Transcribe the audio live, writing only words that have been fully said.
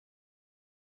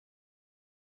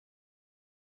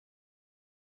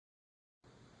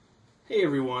Hey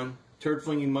everyone, Turd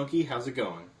Flinging Monkey, how's it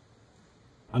going?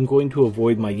 I'm going to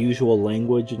avoid my usual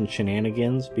language and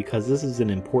shenanigans because this is an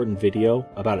important video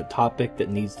about a topic that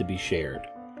needs to be shared.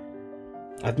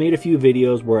 I've made a few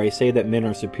videos where I say that men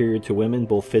are superior to women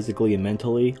both physically and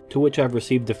mentally, to which I've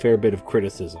received a fair bit of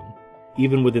criticism,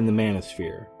 even within the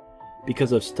manosphere,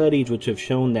 because of studies which have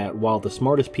shown that while the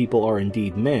smartest people are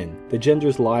indeed men, the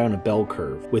genders lie on a bell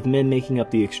curve, with men making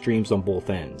up the extremes on both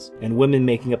ends, and women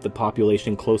making up the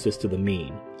population closest to the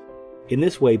mean. In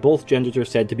this way, both genders are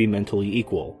said to be mentally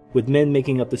equal, with men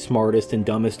making up the smartest and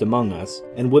dumbest among us,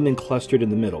 and women clustered in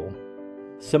the middle.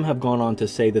 Some have gone on to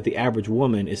say that the average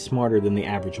woman is smarter than the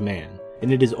average man,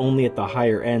 and it is only at the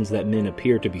higher ends that men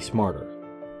appear to be smarter.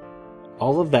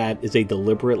 All of that is a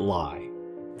deliberate lie.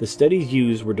 The studies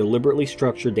used were deliberately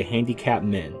structured to handicap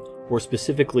men, or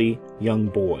specifically young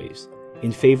boys,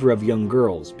 in favor of young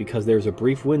girls because there's a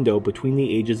brief window between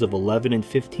the ages of 11 and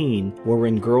 15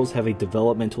 wherein girls have a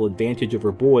developmental advantage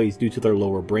over boys due to their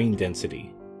lower brain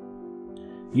density.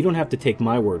 You don't have to take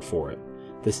my word for it.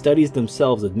 The studies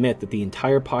themselves admit that the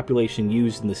entire population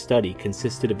used in the study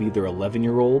consisted of either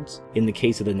 11-year-olds, in the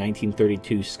case of the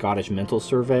 1932 Scottish Mental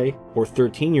Survey, or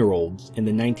 13-year-olds in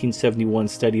the 1971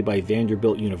 study by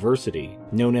Vanderbilt University,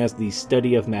 known as the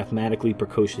Study of Mathematically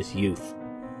Precocious Youth.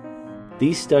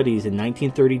 These studies in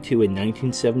 1932 and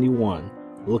 1971,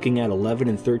 looking at 11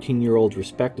 and 13-year-olds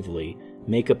respectively,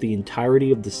 make up the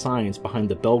entirety of the science behind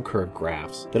the bell curve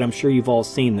graphs that I'm sure you've all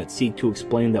seen that seek to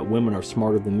explain that women are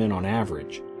smarter than men on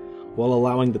average, while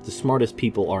allowing that the smartest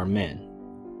people are men.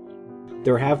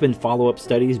 There have been follow-up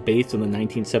studies based on the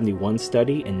 1971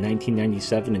 study in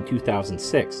 1997 and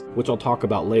 2006, which I'll talk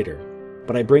about later,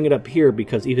 but I bring it up here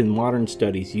because even modern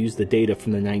studies use the data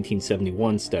from the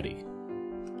 1971 study.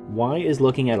 Why is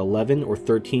looking at 11 or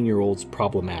 13-year-olds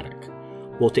problematic?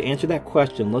 Well, to answer that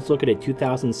question, let's look at a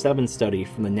 2007 study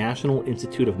from the National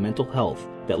Institute of Mental Health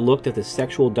that looked at the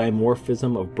sexual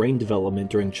dimorphism of brain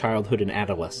development during childhood and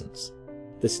adolescence.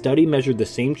 The study measured the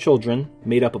same children,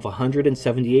 made up of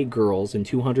 178 girls and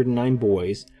 209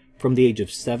 boys, from the age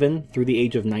of 7 through the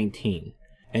age of 19,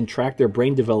 and tracked their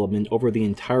brain development over the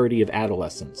entirety of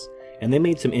adolescence, and they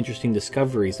made some interesting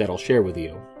discoveries that I'll share with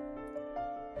you.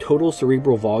 Total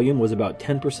cerebral volume was about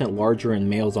 10% larger in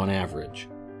males on average.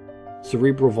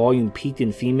 Cerebral volume peaked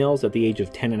in females at the age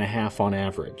of 10.5 on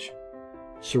average.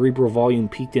 Cerebral volume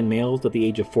peaked in males at the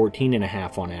age of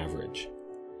 14.5 on average.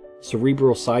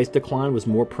 Cerebral size decline was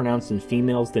more pronounced in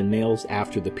females than males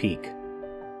after the peak.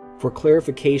 For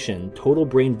clarification, total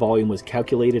brain volume was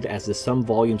calculated as the sum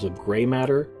volumes of gray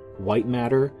matter, white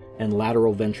matter, and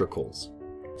lateral ventricles.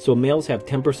 So males have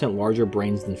 10% larger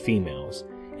brains than females.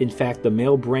 In fact, the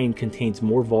male brain contains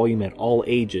more volume at all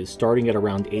ages starting at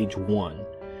around age 1.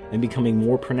 And becoming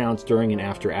more pronounced during and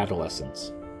after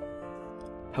adolescence.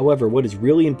 However, what is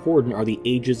really important are the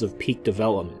ages of peak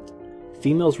development.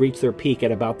 Females reach their peak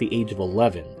at about the age of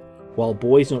 11, while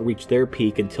boys don't reach their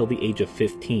peak until the age of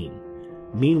 15.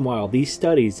 Meanwhile, these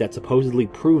studies that supposedly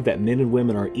prove that men and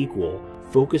women are equal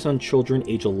focus on children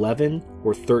age 11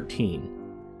 or 13.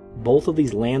 Both of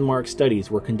these landmark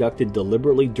studies were conducted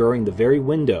deliberately during the very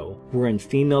window wherein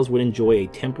females would enjoy a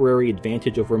temporary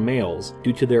advantage over males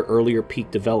due to their earlier peak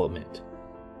development.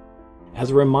 As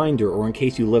a reminder, or in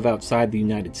case you live outside the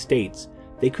United States,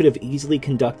 they could have easily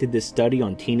conducted this study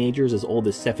on teenagers as old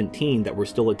as 17 that were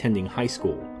still attending high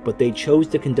school, but they chose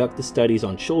to conduct the studies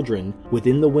on children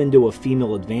within the window of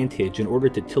female advantage in order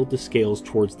to tilt the scales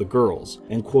towards the girls,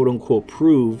 and quote-unquote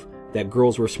prove that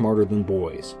girls were smarter than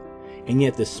boys. And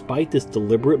yet, despite this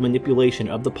deliberate manipulation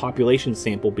of the population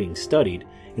sample being studied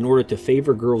in order to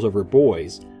favor girls over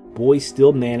boys, boys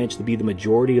still managed to be the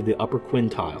majority of the upper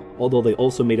quintile, although they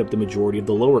also made up the majority of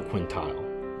the lower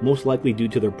quintile, most likely due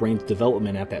to their brain's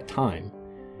development at that time.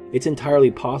 It's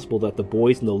entirely possible that the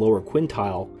boys in the lower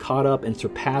quintile caught up and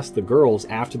surpassed the girls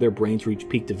after their brains reached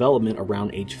peak development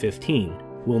around age 15.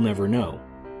 We'll never know.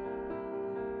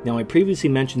 Now, I previously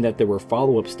mentioned that there were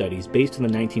follow-up studies based on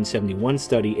the 1971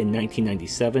 study in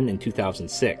 1997 and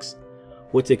 2006.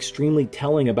 What's extremely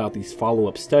telling about these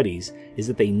follow-up studies is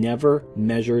that they never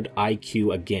measured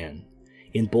IQ again.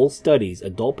 In both studies,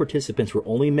 adult participants were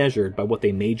only measured by what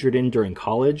they majored in during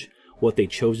college, what they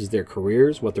chose as their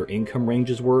careers, what their income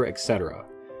ranges were, etc.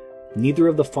 Neither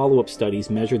of the follow-up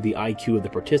studies measured the IQ of the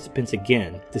participants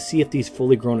again to see if these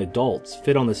fully grown adults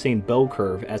fit on the same bell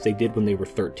curve as they did when they were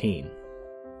 13.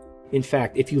 In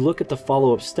fact, if you look at the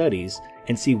follow-up studies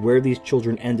and see where these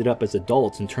children ended up as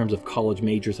adults in terms of college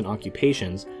majors and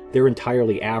occupations, they're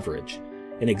entirely average,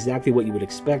 and exactly what you would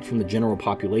expect from the general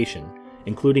population,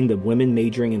 including the women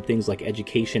majoring in things like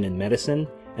education and medicine,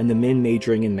 and the men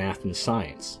majoring in math and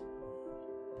science.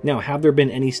 Now, have there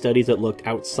been any studies that looked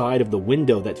outside of the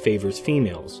window that favors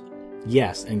females?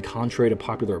 Yes, and contrary to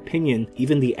popular opinion,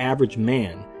 even the average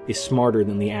man is smarter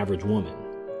than the average woman.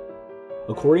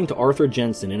 According to Arthur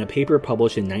Jensen, in a paper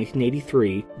published in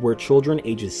 1983, where children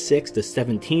ages 6 to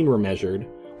 17 were measured,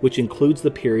 which includes the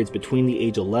periods between the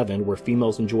age 11 where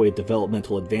females enjoy a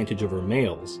developmental advantage over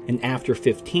males, and after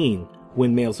 15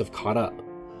 when males have caught up,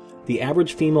 the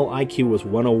average female IQ was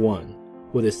 101,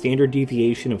 with a standard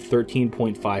deviation of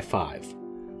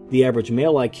 13.55. The average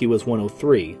male IQ was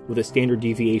 103, with a standard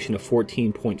deviation of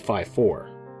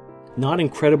 14.54. Not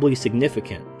incredibly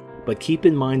significant, but keep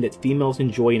in mind that females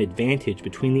enjoy an advantage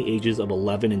between the ages of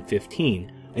 11 and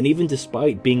 15, and even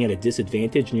despite being at a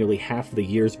disadvantage nearly half of the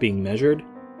years being measured,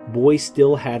 boys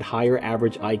still had higher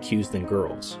average IQs than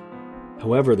girls.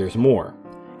 However, there's more.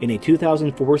 In a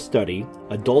 2004 study,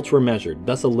 adults were measured,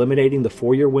 thus eliminating the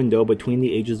 4-year window between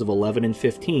the ages of 11 and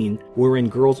 15, wherein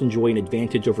girls enjoy an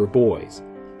advantage over boys.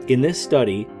 In this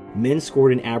study, men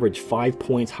scored an average 5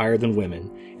 points higher than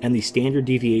women, and the standard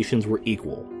deviations were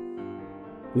equal.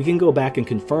 We can go back and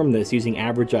confirm this using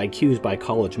average IQs by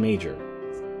college major.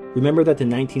 Remember that the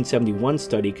 1971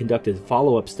 study conducted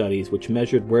follow-up studies which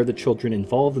measured where the children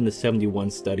involved in the 71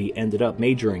 study ended up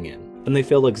majoring in, and they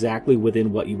fell exactly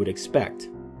within what you would expect.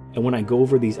 And when I go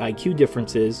over these IQ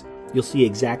differences, you'll see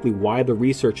exactly why the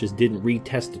researchers didn't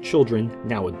retest the children,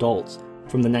 now adults,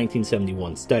 from the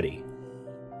 1971 study.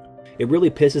 It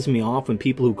really pisses me off when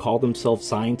people who call themselves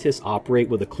scientists operate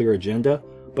with a clear agenda,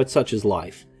 but such is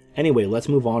life. Anyway, let's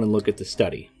move on and look at the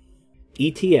study.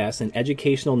 ETS, an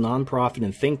educational nonprofit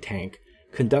and think tank,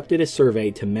 conducted a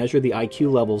survey to measure the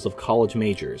IQ levels of college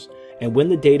majors, and when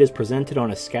the data is presented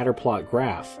on a scatterplot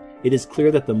graph, it is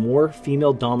clear that the more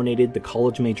female-dominated the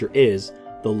college major is,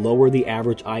 the lower the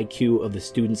average IQ of the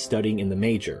students studying in the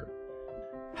major.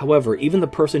 However, even the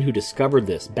person who discovered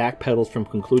this backpedals from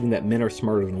concluding that men are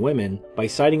smarter than women by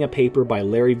citing a paper by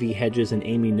Larry V. Hedges and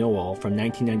Amy Noel from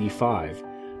 1995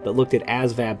 that looked at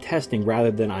ASVAB testing rather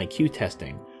than IQ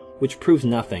testing, which proves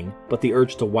nothing, but the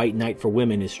urge to white knight for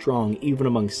women is strong even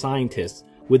among scientists,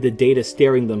 with the data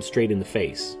staring them straight in the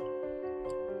face.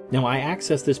 Now, I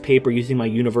accessed this paper using my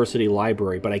university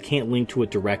library, but I can't link to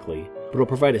it directly, but I'll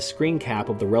provide a screen cap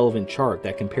of the relevant chart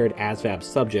that compared ASVAB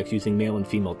subjects using male and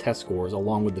female test scores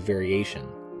along with the variation.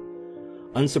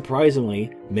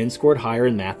 Unsurprisingly, men scored higher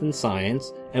in math and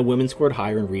science, and women scored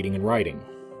higher in reading and writing.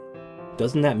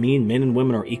 Doesn't that mean men and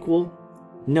women are equal?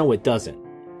 No, it doesn't.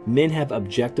 Men have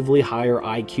objectively higher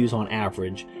IQs on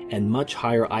average, and much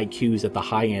higher IQs at the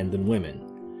high end than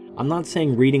women. I'm not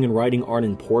saying reading and writing aren't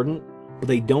important, but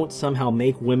they don't somehow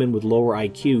make women with lower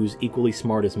IQs equally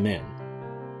smart as men.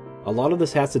 A lot of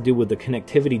this has to do with the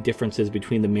connectivity differences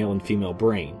between the male and female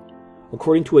brain.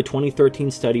 According to a 2013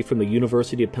 study from the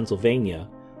University of Pennsylvania,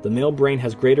 the male brain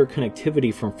has greater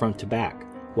connectivity from front to back,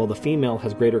 while the female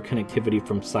has greater connectivity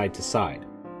from side to side.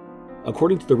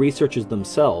 According to the researchers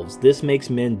themselves, this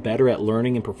makes men better at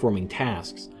learning and performing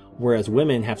tasks, whereas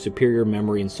women have superior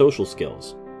memory and social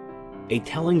skills. A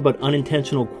telling but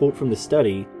unintentional quote from the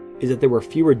study is that there were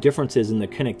fewer differences in the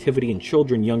connectivity in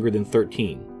children younger than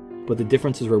 13, but the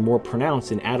differences were more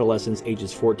pronounced in adolescents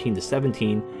ages 14 to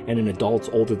 17 and in adults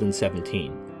older than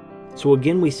 17. So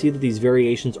again, we see that these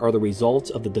variations are the results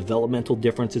of the developmental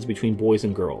differences between boys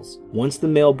and girls. Once the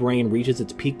male brain reaches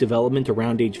its peak development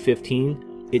around age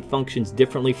 15, it functions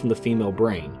differently from the female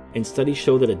brain, and studies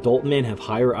show that adult men have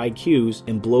higher IQs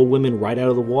and blow women right out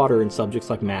of the water in subjects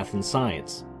like math and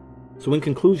science. So in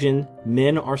conclusion,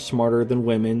 men are smarter than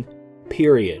women,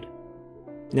 period.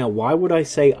 Now, why would I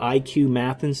say IQ,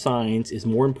 math, and science is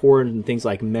more important than things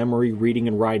like memory, reading,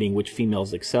 and writing, which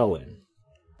females excel in?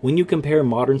 When you compare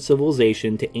modern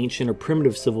civilization to ancient or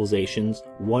primitive civilizations,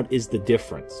 what is the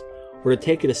difference? Or to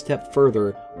take it a step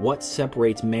further, what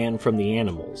separates man from the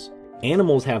animals?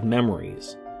 Animals have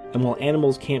memories, and while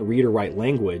animals can't read or write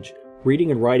language, reading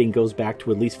and writing goes back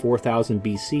to at least 4000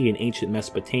 BC in ancient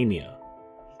Mesopotamia.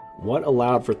 What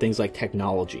allowed for things like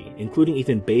technology, including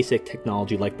even basic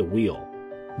technology like the wheel,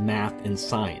 math, and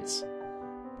science?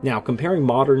 Now, comparing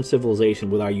modern civilization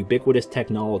with our ubiquitous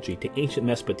technology to ancient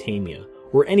Mesopotamia,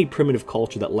 or any primitive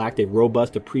culture that lacked a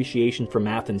robust appreciation for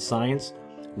math and science,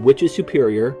 which is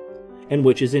superior and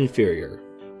which is inferior?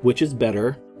 Which is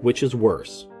better? Which is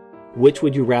worse? Which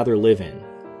would you rather live in?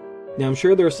 Now, I'm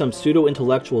sure there are some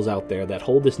pseudo-intellectuals out there that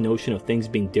hold this notion of things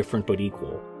being different but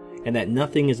equal, and that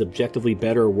nothing is objectively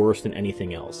better or worse than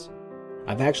anything else.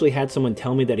 I've actually had someone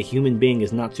tell me that a human being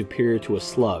is not superior to a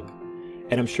slug,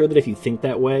 and I'm sure that if you think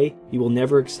that way, you will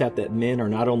never accept that men are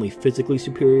not only physically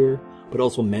superior, but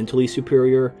also mentally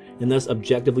superior, and thus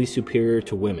objectively superior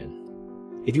to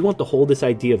women. If you want to hold this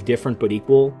idea of different but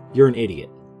equal, you're an idiot.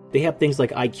 They have things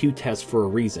like IQ tests for a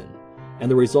reason,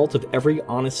 and the results of every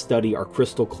honest study are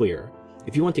crystal clear.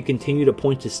 If you want to continue to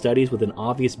point to studies with an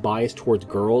obvious bias towards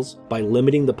girls by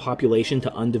limiting the population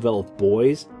to undeveloped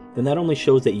boys, then that only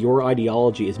shows that your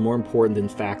ideology is more important than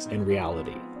facts and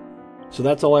reality. So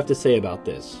that's all I have to say about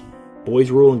this.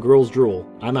 Boys rule and girls drool.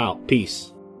 I'm out.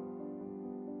 Peace.